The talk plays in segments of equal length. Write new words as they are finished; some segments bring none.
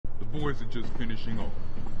boys are just finishing off.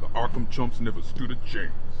 The Arkham chumps never stood a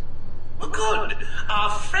chance. Good.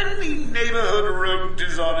 Our friendly neighborhood rodent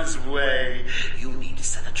is on his way. You need to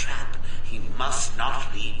set a trap. He must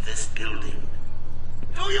not leave this building.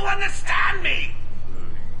 Do you understand me?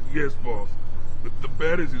 Yes, boss. The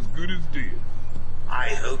bat is as good as dead. I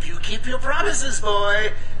hope you keep your promises,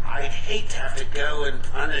 boy. I'd hate to have to go and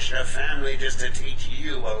punish a family just to teach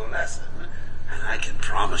you a lesson. And I can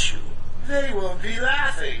promise you, they won't be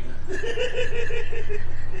laughing.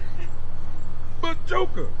 But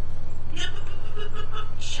Joker!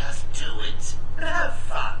 Just do it. Have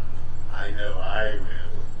fun. I know I will.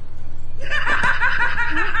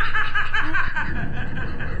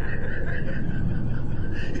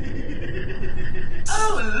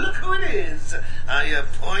 Oh, look who it is. Are your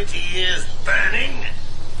pointy ears burning?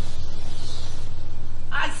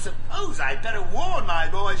 I suppose I'd better warn my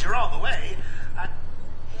boys you're on the way.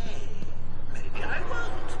 Hey, maybe I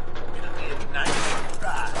won't. It'll be a nice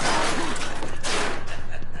surprise.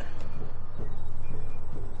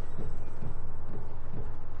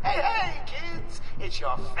 Hey, kids! It's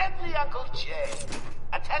your friendly Uncle Jay.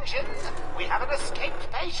 Attention! We have an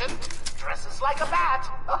escaped patient. Dresses like a bat.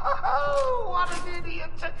 Oh, what an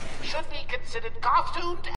idiot! Should be considered costumed